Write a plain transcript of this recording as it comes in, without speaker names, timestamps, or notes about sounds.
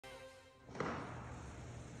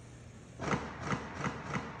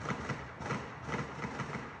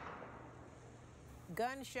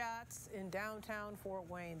Gunshots in downtown Fort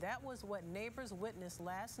Wayne. That was what neighbors witnessed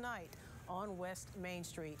last night on West Main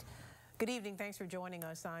Street. Good evening. Thanks for joining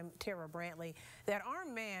us. I'm Tara Brantley. That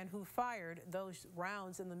armed man who fired those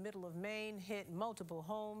rounds in the middle of Maine hit multiple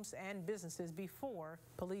homes and businesses before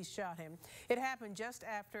police shot him. It happened just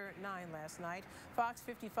after 9 last night. Fox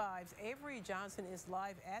 55's Avery Johnson is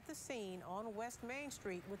live at the scene on West Main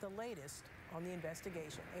Street with the latest on the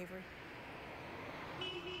investigation. Avery.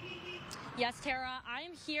 Yes, Tara, I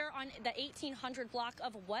am here on the 1800 block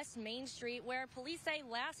of West Main Street, where police say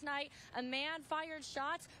last night a man fired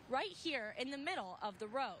shots right here in the middle of the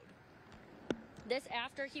road. This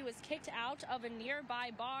after he was kicked out of a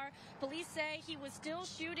nearby bar. Police say he was still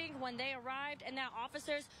shooting when they arrived and that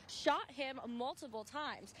officers shot him multiple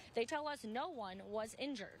times. They tell us no one was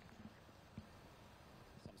injured.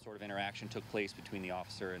 Some sort of interaction took place between the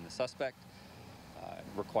officer and the suspect.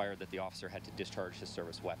 Required that the officer had to discharge his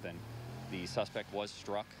service weapon. The suspect was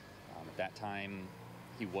struck. At that time,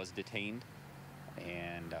 he was detained,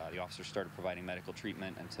 and the officer started providing medical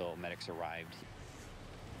treatment until medics arrived.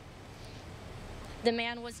 The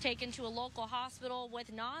man was taken to a local hospital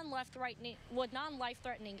with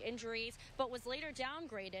non-life-threatening injuries, but was later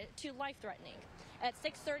downgraded to life-threatening. At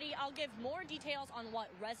 6:30, I'll give more details on what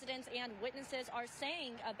residents and witnesses are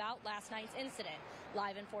saying about last night's incident.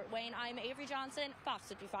 Live in Fort Wayne, I'm Avery Johnson, Fox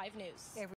 55 News.